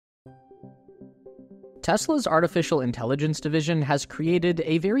Tesla's artificial intelligence division has created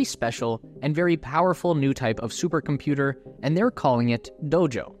a very special and very powerful new type of supercomputer, and they're calling it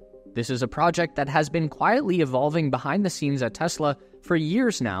Dojo. This is a project that has been quietly evolving behind the scenes at Tesla for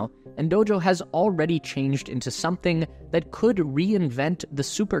years now, and Dojo has already changed into something that could reinvent the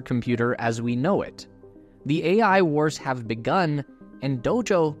supercomputer as we know it. The AI wars have begun, and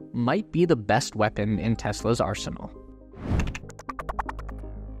Dojo might be the best weapon in Tesla's arsenal.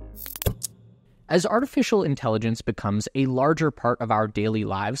 As artificial intelligence becomes a larger part of our daily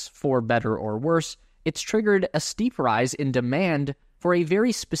lives, for better or worse, it's triggered a steep rise in demand for a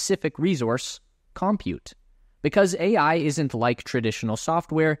very specific resource, compute. Because AI isn't like traditional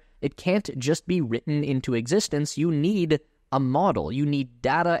software, it can't just be written into existence. You need a model, you need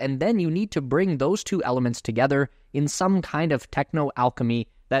data, and then you need to bring those two elements together in some kind of techno-alchemy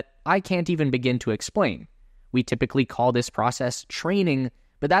that I can't even begin to explain. We typically call this process training,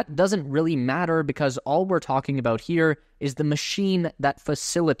 but that doesn't really matter because all we're talking about here is the machine that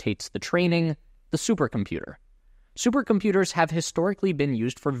facilitates the training, the supercomputer. Supercomputers have historically been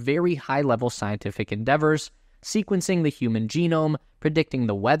used for very high-level scientific endeavors, sequencing the human genome, predicting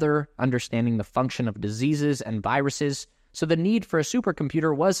the weather, understanding the function of diseases and viruses, so the need for a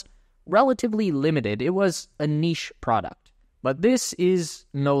supercomputer was relatively limited. It was a niche product. But this is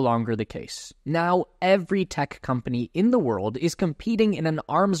no longer the case. Now, every tech company in the world is competing in an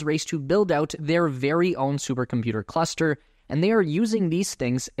arms race to build out their very own supercomputer cluster, and they are using these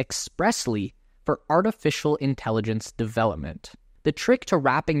things expressly for artificial intelligence development. The trick to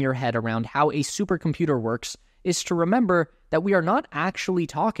wrapping your head around how a supercomputer works is to remember that we are not actually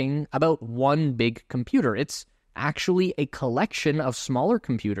talking about one big computer. It's actually a collection of smaller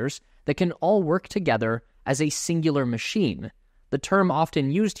computers that can all work together as a singular machine. The term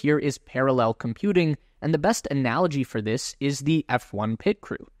often used here is parallel computing, and the best analogy for this is the F1 pit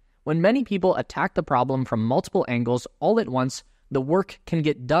crew. When many people attack the problem from multiple angles all at once, the work can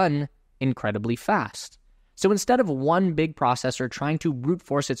get done incredibly fast. So instead of one big processor trying to brute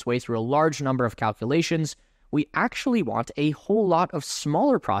force its way through a large number of calculations, we actually want a whole lot of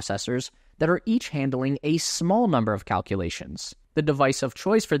smaller processors that are each handling a small number of calculations. The device of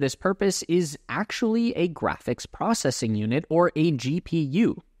choice for this purpose is actually a graphics processing unit, or a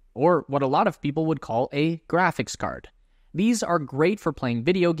GPU, or what a lot of people would call a graphics card. These are great for playing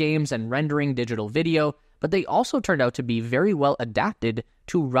video games and rendering digital video, but they also turned out to be very well adapted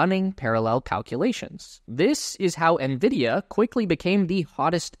to running parallel calculations. This is how NVIDIA quickly became the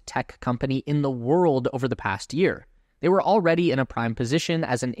hottest tech company in the world over the past year. They were already in a prime position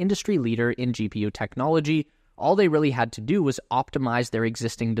as an industry leader in GPU technology. All they really had to do was optimize their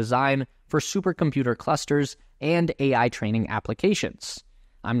existing design for supercomputer clusters and AI training applications.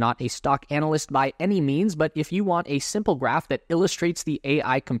 I'm not a stock analyst by any means, but if you want a simple graph that illustrates the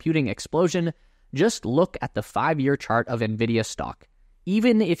AI computing explosion, just look at the 5-year chart of NVIDIA stock.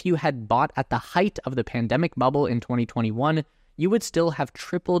 Even if you had bought at the height of the pandemic bubble in 2021, you would still have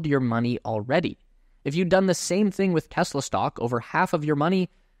tripled your money already. If you'd done the same thing with Tesla stock, over half of your money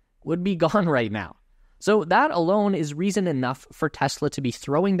would be gone right now. So that alone is reason enough for Tesla to be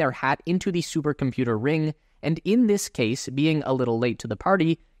throwing their hat into the supercomputer ring, and in this case, being a little late to the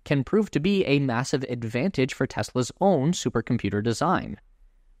party can prove to be a massive advantage for Tesla's own supercomputer design.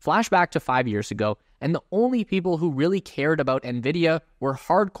 Flashback to 5 years ago, and the only people who really cared about NVIDIA were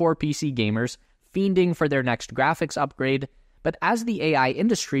hardcore PC gamers fiending for their next graphics upgrade. But as the AI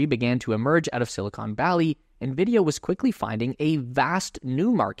industry began to emerge out of Silicon Valley, NVIDIA was quickly finding a vast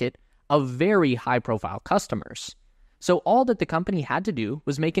new market of very high-profile customers. So all that the company had to do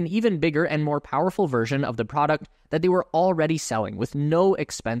was make an even bigger and more powerful version of the product that they were already selling with no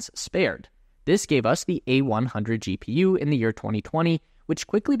expense spared. This gave us the A100 GPU in the year 2020, which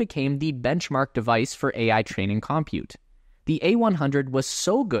quickly became the benchmark device for AI training compute. The A100 was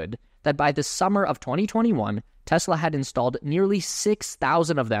so good that by the summer of 2021, Tesla had installed nearly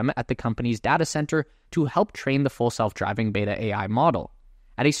 6,000 of them at the company's data center to help train the full self-driving beta AI model.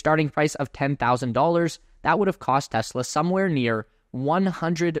 At a starting price of $10,000, that would have cost Tesla somewhere near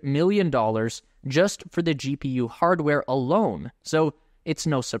 $100 million just for the GPU hardware alone. So it's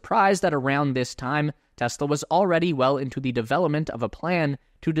no surprise that around this time, Tesla was already well into the development of a plan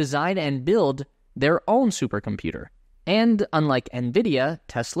to design and build their own supercomputer. And unlike NVIDIA,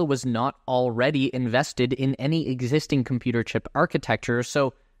 Tesla was not already invested in any existing computer chip architecture,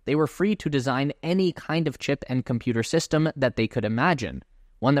 so they were free to design any kind of chip and computer system that they could imagine,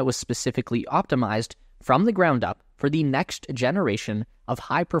 one that was specifically optimized from the ground up for the next generation of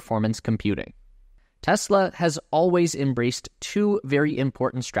high-performance computing. Tesla has always embraced two very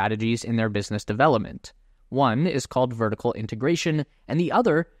important strategies in their business development. One is called vertical integration, and the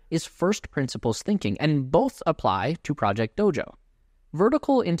other is first principles thinking, and both apply to Project Dojo.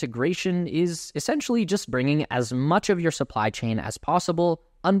 Vertical integration is essentially just bringing as much of your supply chain as possible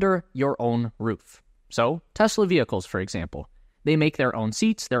under your own roof. So, Tesla vehicles, for example. They make their own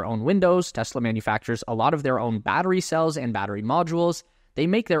seats, their own windows. Tesla manufactures a lot of their own battery cells and battery modules. They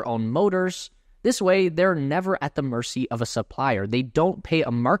make their own motors. This way, they're never at the mercy of a supplier. They don't pay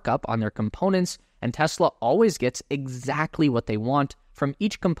a markup on their components, and Tesla always gets exactly what they want from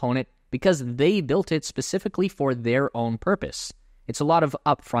each component because they built it specifically for their own purpose. It's a lot of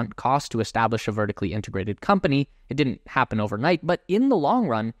upfront cost to establish a vertically integrated company. It didn't happen overnight, but in the long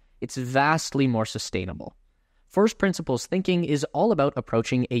run, it's vastly more sustainable. First principles thinking is all about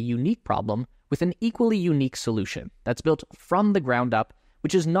approaching a unique problem with an equally unique solution that's built from the ground up,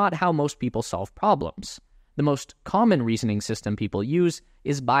 which is not how most people solve problems. The most common reasoning system people use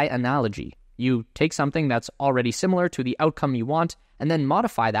is by analogy. You take something that's already similar to the outcome you want and then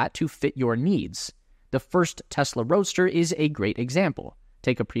modify that to fit your needs. The first Tesla Roadster is a great example.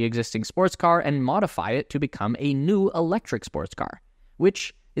 Take a pre-existing sports car and modify it to become a new electric sports car,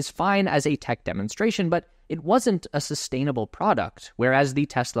 which is fine as a tech demonstration, but it wasn't a sustainable product, whereas the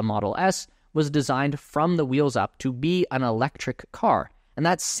Tesla Model S was designed from the wheels up to be an electric car, and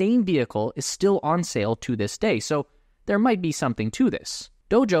that same vehicle is still on sale to this day, so there might be something to this.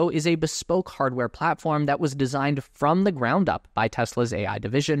 Dojo is a bespoke hardware platform that was designed from the ground up by Tesla's AI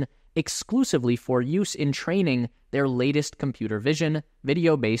division, exclusively for use in training their latest computer vision,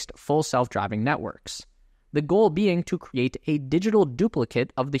 video-based full self-driving networks. The goal being to create a digital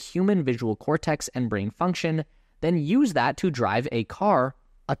duplicate of the human visual cortex and brain function, then use that to drive a car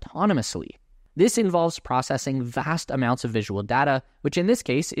autonomously. This involves processing vast amounts of visual data, which in this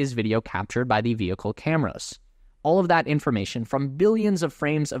case is video captured by the vehicle cameras. All of that information from billions of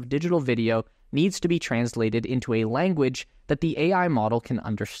frames of digital video needs to be translated into a language that the AI model can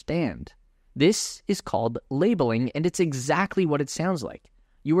understand. This is called labeling, and it's exactly what it sounds like.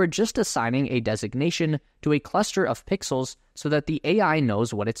 You are just assigning a designation to a cluster of pixels so that the AI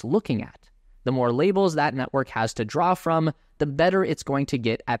knows what it's looking at. The more labels that network has to draw from, the better it's going to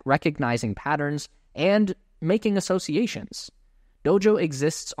get at recognizing patterns and making associations. Dojo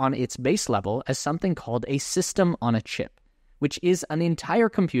exists on its base level as something called a system on a chip, which is an entire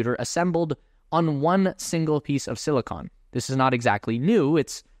computer assembled on one single piece of silicon. This is not exactly new,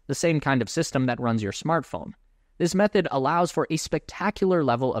 it's the same kind of system that runs your smartphone. This method allows for a spectacular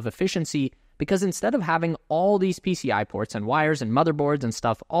level of efficiency because instead of having all these PCI ports and wires and motherboards and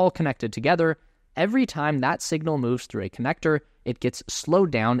stuff all connected together, every time that signal moves through a connector, it gets slowed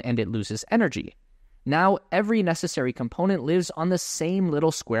down and it loses energy. Now, every necessary component lives on the same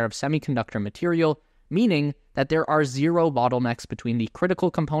little square of semiconductor material, meaning that there are zero bottlenecks between the critical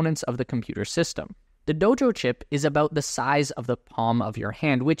components of the computer system. The Dojo chip is about the size of the palm of your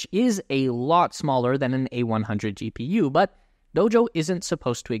hand, which is a lot smaller than an A100 GPU, but Dojo isn't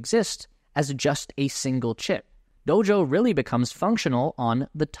supposed to exist as just a single chip. Dojo really becomes functional on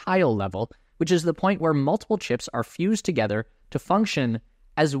the tile level, which is the point where multiple chips are fused together to function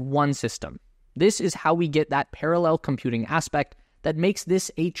as one system. This is how we get that parallel computing aspect that makes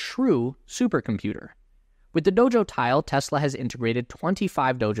this a true supercomputer. With the Dojo tile, Tesla has integrated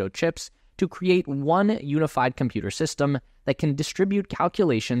 25 Dojo chips to create one unified computer system that can distribute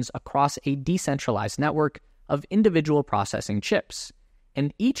calculations across a decentralized network of individual processing chips.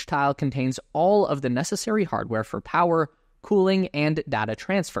 And each tile contains all of the necessary hardware for power, cooling, and data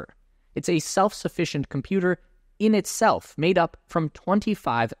transfer. It's a self-sufficient computer in itself, made up from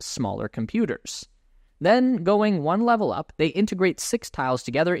 25 smaller computers. Then, going one level up, they integrate 6 tiles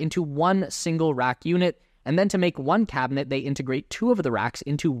together into one single rack unit, and then to make one cabinet, they integrate 2 of the racks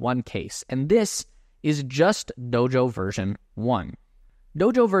into one case. And this is just Dojo version 1.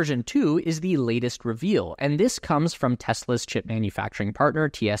 Dojo version 2 is the latest reveal, and this comes from Tesla's chip manufacturing partner,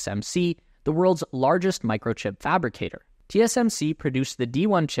 TSMC, the world's largest microchip fabricator. TSMC produced the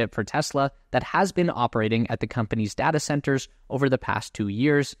D1 chip for Tesla that has been operating at the company's data centers over the past 2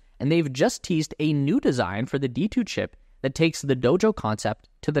 years, and they've just teased a new design for the D2 chip that takes the Dojo concept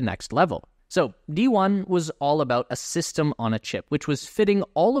to the next level. So, D1 was all about a system on a chip, which was fitting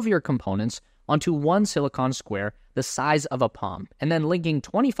all of your components onto one silicon square the size of a palm, and then linking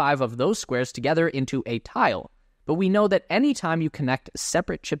 25 of those squares together into a tile. But we know that anytime you connect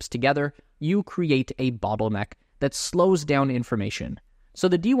separate chips together, you create a bottleneck that slows down information. So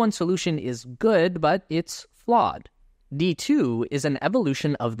the D1 solution is good, but it's flawed. D2 is an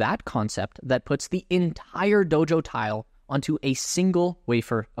evolution of that concept that puts the entire Dojo tile onto a single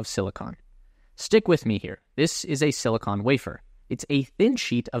wafer of silicon. Stick with me here. This is a silicon wafer. It's a thin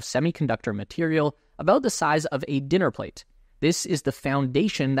sheet of semiconductor material about the size of a dinner plate. This is the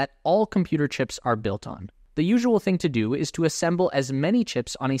foundation that all computer chips are built on. The usual thing to do is to assemble as many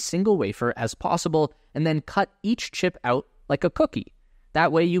chips on a single wafer as possible and then cut each chip out like a cookie.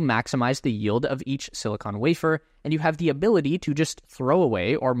 That way you maximize the yield of each silicon wafer, and you have the ability to just throw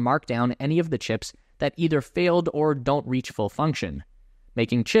away or mark down any of the chips that either failed or don't reach full function.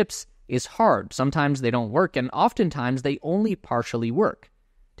 Making chips is hard. Sometimes they don't work, and oftentimes they only partially work.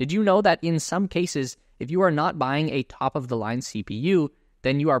 Did you know that in some cases, if you are not buying a top-of-the-line CPU,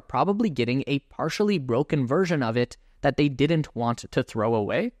 then you are probably getting a partially broken version of it that they didn't want to throw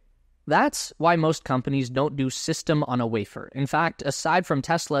away? That's why most companies don't do system on a wafer. In fact, aside from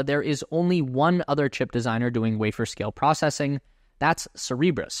Tesla, there is only one other chip designer doing wafer-scale processing. That's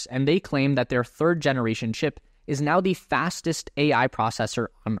Cerebras, and they claim that their third-generation chip is now the fastest AI processor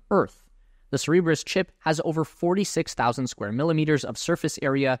on Earth. The Cerebras chip has over 46,000 square millimeters of surface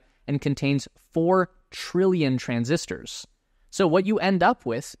area and contains 4 trillion transistors. So what you end up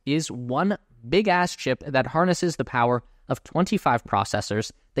with is one big-ass chip that harnesses the power of 25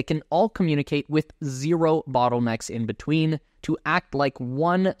 processors that can all communicate with 0 bottlenecks in between to act like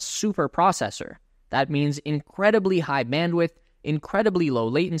one super processor. That means incredibly high bandwidth, incredibly low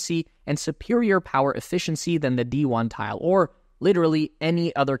latency, and superior power efficiency than the D1 tile, or literally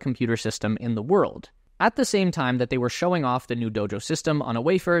any other computer system in the world. At the same time that they were showing off the new Dojo system on a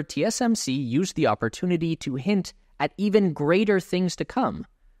wafer, TSMC used the opportunity to hint at even greater things to come.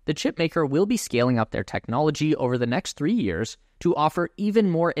 The chipmaker will be scaling up their technology over the next 3 years to offer even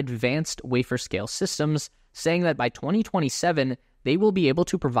more advanced wafer-scale systems, saying that by 2027, they will be able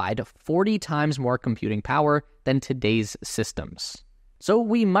to provide 40 times more computing power than today's systems. So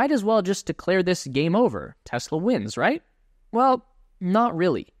we might as well just declare this game over. Tesla wins, right? Well, not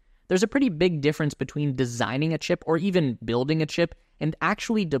really. There's a pretty big difference between designing a chip or even building a chip and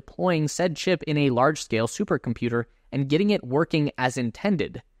actually deploying said chip in a large-scale supercomputer and getting it working as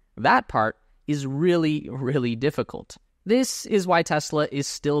intended. That part is really, really difficult. This is why Tesla is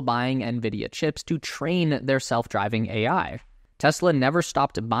still buying NVIDIA chips to train their self-driving AI. Tesla never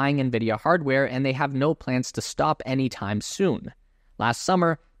stopped buying NVIDIA hardware, and they have no plans to stop anytime soon. Last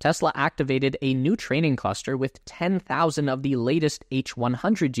summer, Tesla activated a new training cluster with 10,000 of the latest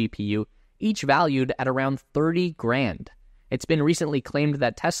H100 GPU, each valued at around 30 grand. It's been recently claimed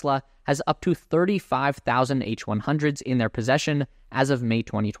that Tesla has up to 35,000 H100s in their possession as of May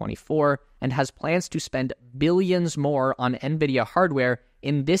 2024 and has plans to spend billions more on NVIDIA hardware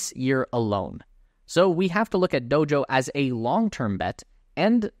in this year alone. So we have to look at Dojo as a long-term bet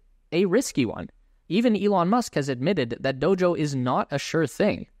and a risky one. Even Elon Musk has admitted that Dojo is not a sure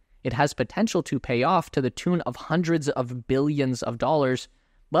thing. It has potential to pay off to the tune of hundreds of billions of dollars,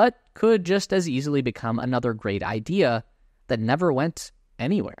 but could just as easily become another great idea that never went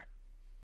anywhere.